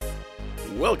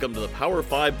Welcome to the Power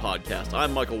 5 Podcast.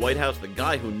 I'm Michael Whitehouse, the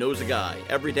guy who knows a guy.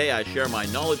 Every day I share my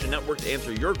knowledge and network to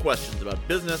answer your questions about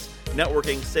business,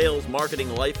 networking, sales,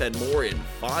 marketing, life, and more in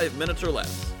 5 minutes or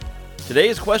less.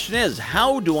 Today's question is,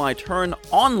 how do I turn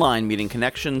online meeting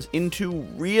connections into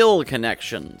real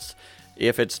connections?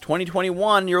 If it's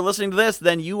 2021, you're listening to this,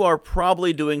 then you are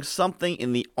probably doing something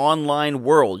in the online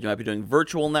world. You might be doing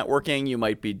virtual networking, you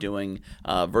might be doing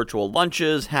virtual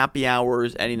lunches, happy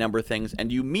hours, any number of things,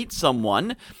 and you meet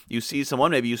someone, you see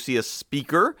someone, maybe you see a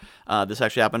speaker. This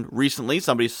actually happened recently.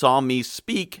 Somebody saw me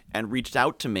speak and reached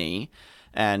out to me,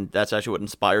 and that's actually what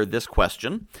inspired this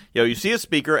question. You see a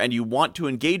speaker and you want to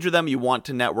engage with them, you want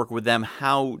to network with them.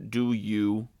 How do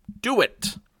you do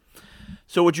it?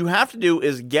 So what you have to do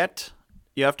is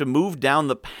you have to move down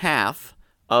the path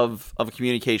of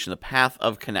communication, the path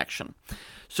of connection.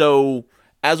 So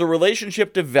as a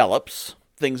relationship develops,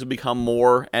 things will become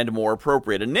more and more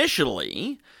appropriate.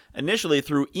 Initially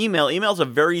through email is a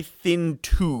very thin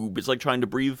tube. It's like trying to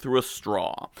breathe through a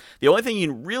straw. The only thing you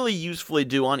can really usefully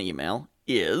do on email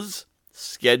is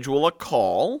schedule a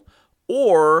call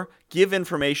or give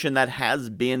information that has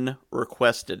been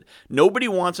requested. Nobody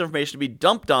wants information to be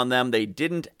dumped on them they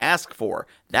didn't ask for.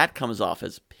 That comes off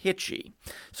as pitchy.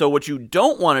 So what you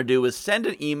don't want to do is send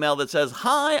an email that says,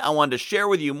 "Hi, I wanted to share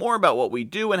with you more about what we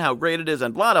do and how great it is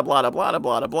and blah, blah, blah, blah, blah,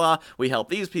 blah, blah. We help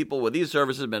these people with these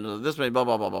services, this way, blah,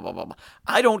 blah, blah, blah, blah, blah."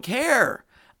 I don't care.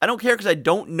 I don't care because I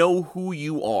don't know who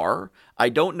you are. I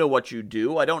don't know what you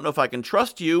do. I don't know if I can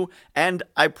trust you. And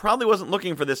I probably wasn't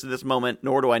looking for this at this moment,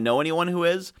 nor do I know anyone who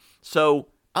is. So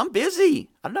I'm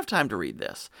busy. I don't have time to read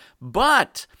this.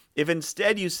 But if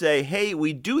instead you say, "Hey,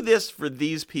 we do this for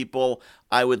these people.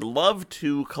 I would love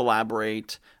to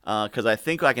collaborate because I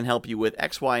think I can help you with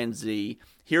X, Y, and Z.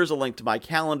 Here's a link to my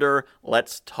calendar.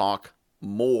 Let's talk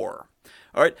more."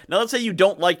 All right, now let's say you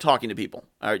don't like talking to people.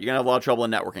 All right, you're going to have a lot of trouble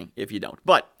in networking if you don't.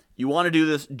 But you want to do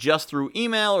this just through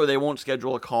email or they won't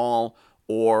schedule a call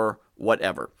or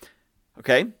whatever.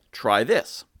 Okay, try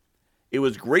this. "It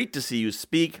was great to see you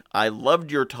speak. I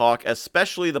loved your talk,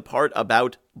 especially the part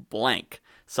about blank.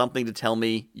 Something to tell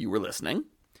me you were listening.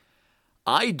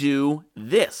 I do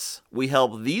this. We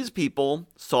help these people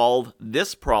solve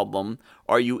this problem.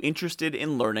 Are you interested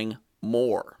in learning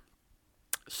more?"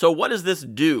 So what does this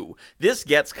do? This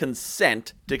gets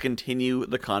consent to continue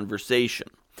the conversation.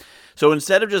 So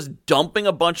instead of just dumping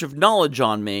a bunch of knowledge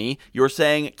on me, you're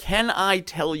saying, "Can I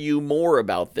tell you more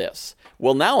about this?"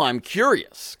 Well, now I'm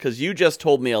curious because you just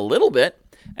told me a little bit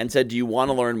and said, "Do you want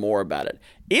to learn more about it?"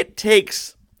 It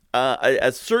takes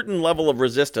a certain level of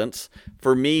resistance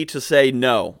for me to say,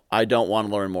 "No, I don't want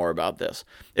to learn more about this."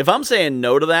 If I'm saying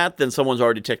no to that, then someone's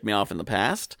already ticked me off in the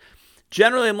past.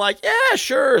 Generally, I'm like, "Yeah,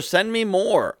 sure, send me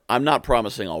more." I'm not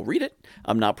promising I'll read it.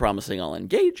 I'm not promising I'll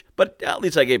engage, but at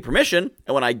least I gave permission.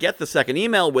 And when I get the second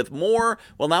email with more,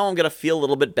 well, now I'm going to feel a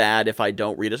little bit bad if I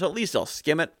don't read it. So at least I'll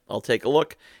skim it. I'll take a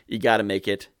look. You got to make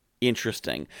it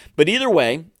interesting. But either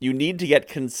way, you need to get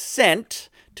consent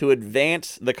to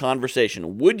advance the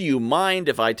conversation. Would you mind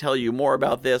if I tell you more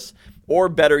about this? Or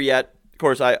better yet, of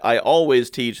course, I always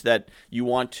teach that you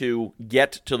want to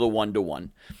get to the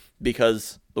one-to-one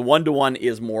because the one-to-one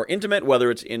is more intimate, whether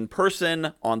it's in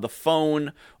person, on the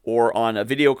phone, or on a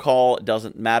video call. It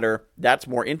doesn't matter. That's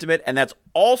more intimate, and that's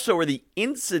also where the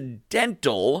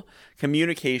incidental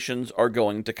communications are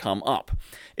going to come up.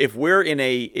 If we're in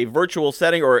a virtual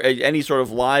setting or any sort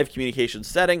of live communication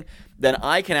setting, then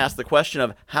I can ask the question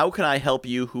of, "How can I help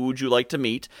you? Who would you like to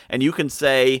meet?" And you can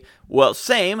say, "Well,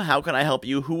 same. How can I help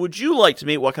you? Who would you like to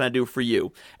meet? What can I do for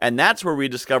you?" And that's where we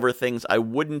discover things I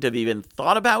wouldn't have even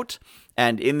thought about.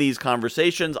 And in these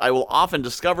conversations, I will often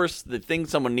discover the thing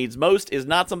someone needs most is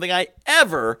not something I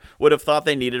ever would have thought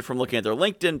they needed from looking at their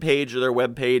LinkedIn page or their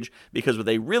web page, because what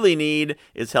they really need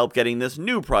is help getting this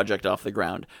new project off the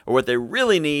ground. Or what they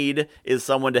really need is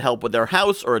someone to help with their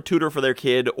house or a tutor for their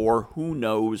kid or who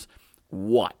knows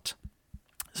what.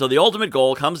 So the ultimate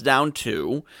goal comes down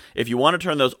to, if you want to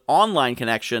turn those online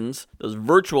connections, those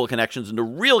virtual connections into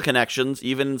real connections,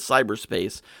 even in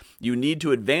cyberspace, you need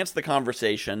to advance the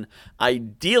conversation,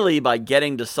 ideally by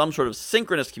getting to some sort of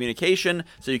synchronous communication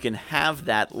so you can have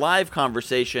that live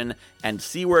conversation and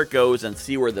see where it goes and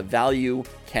see where the value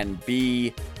can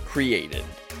be created.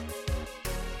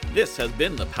 This has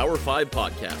been the Power 5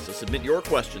 Podcast. To submit your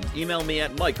questions, email me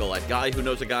at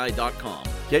michael@guywhoknowsaguy.com.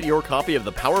 Get your copy of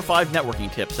the Power 5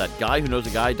 networking tips at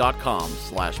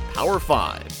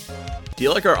guywhoknowsaguy.com/power5. Do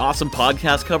you like our awesome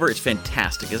podcast cover? It's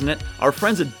fantastic, isn't it? Our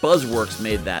friends at Buzzworks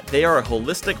made that. They are a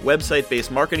holistic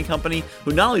website-based marketing company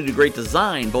who not only do great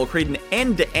design, but will create an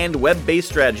end-to-end web-based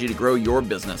strategy to grow your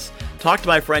business. Talk to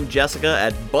my friend Jessica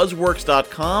at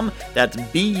buzzworks.com. That's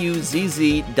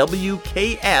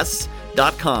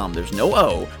BUZZWKS.com. There's no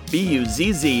O.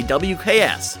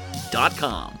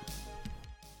 BUZZWKS.com.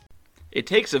 It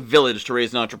takes a village to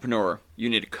raise an entrepreneur. You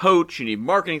need a coach, you need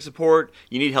marketing support,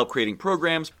 you need help creating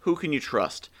programs. Who can you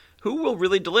trust? Who will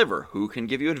really deliver? Who can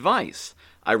give you advice?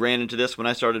 I ran into this when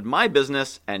I started my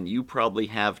business, and you probably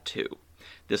have too.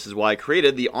 This is why I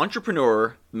created the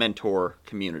Entrepreneur Mentor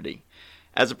Community.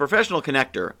 As a professional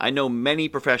connector, I know many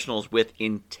professionals with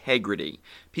integrity,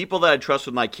 people that I trust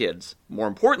with my kids. More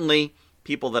importantly,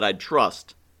 people that I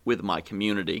trust with my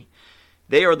community.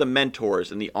 They are the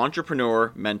mentors in the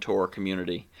Entrepreneur Mentor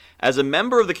Community. As a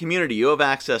member of the community, you have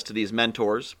access to these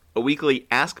mentors, a weekly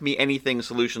Ask Me Anything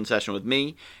solution session with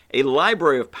me, a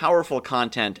library of powerful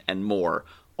content, and more,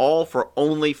 all for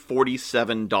only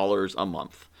 $47 a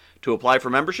month. To apply for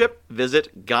membership,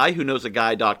 visit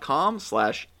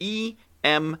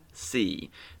guywhoknowsaguy.com/EMC.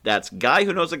 That's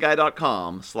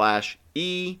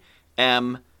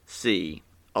guywhoknowsaguy.com/EMC.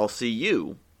 I'll see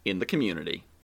you in the community.